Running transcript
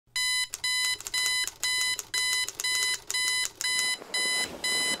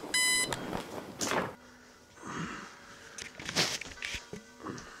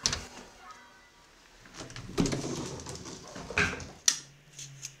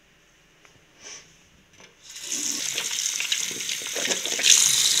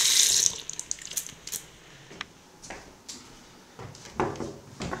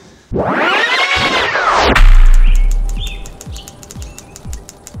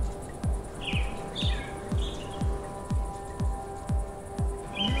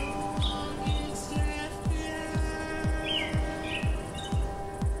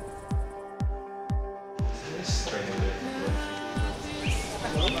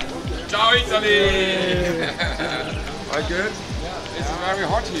Ciao Italy! All good? It's very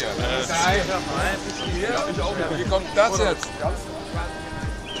hot here. Wie kommt das jetzt?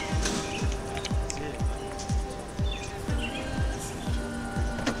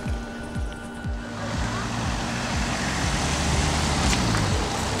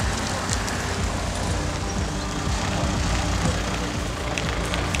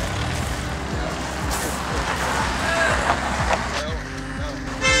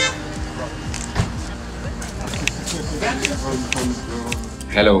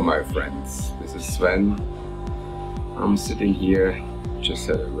 Hello my friends, this is Sven. I'm sitting here, just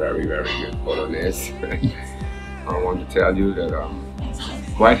had a very good bolognese. I want to tell you that I'm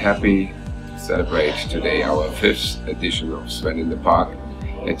quite happy to celebrate today our 5th edition of Sven in the Park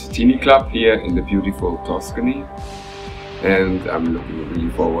at Tuscany Club here in the beautiful Tuscany. And I'm looking really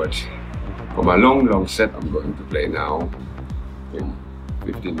forward for my long set I'm going to play now. In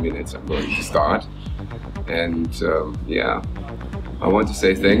 15 minutes I'm going to start. And yeah, I want to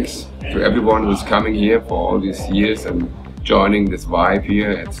say thanks to everyone who's coming here for all these years and joining this vibe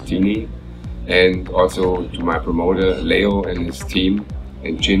here at Tuscany, and also to my promoter Leo and his team,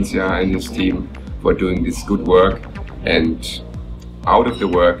 and Cinzia and his team for doing this good work. And out of the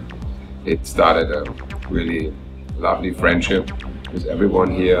work it started a really lovely friendship with everyone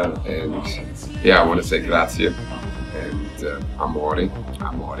here, and yeah, I want to say grazie and amore.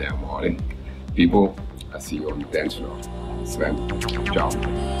 People, I see you on the dance floor. Sven, ciao.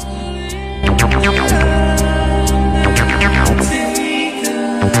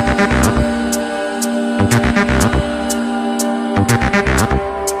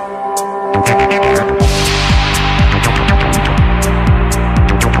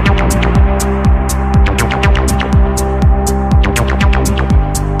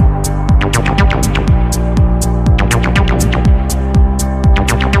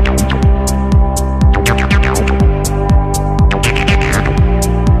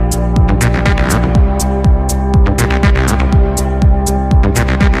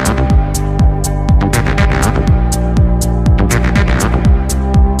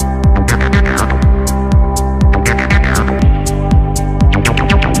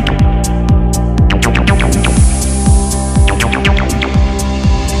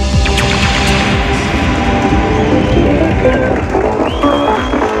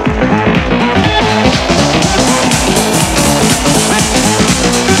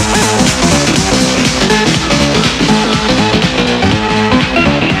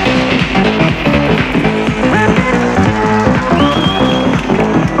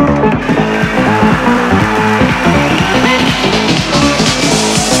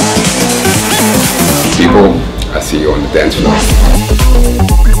 I see you on the dance floor.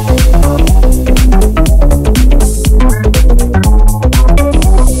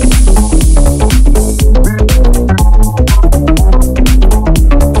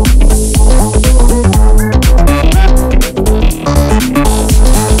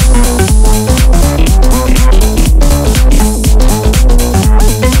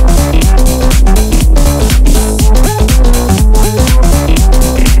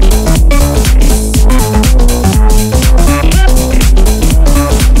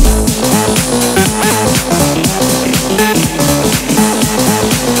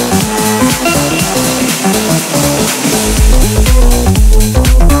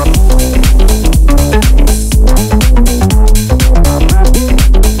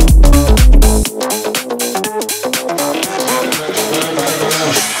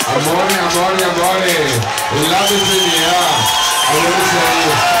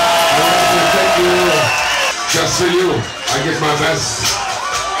 Just for you, I give my best.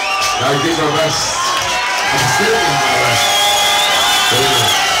 I give my best. I'm still giving my best.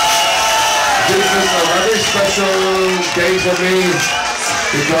 This is a very special day for me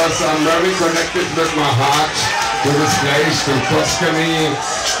because I'm very connected with my heart to this place, to Tuscany,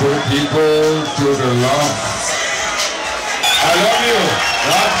 to the people, to the love. I love you.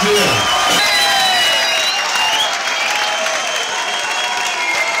 Grazie.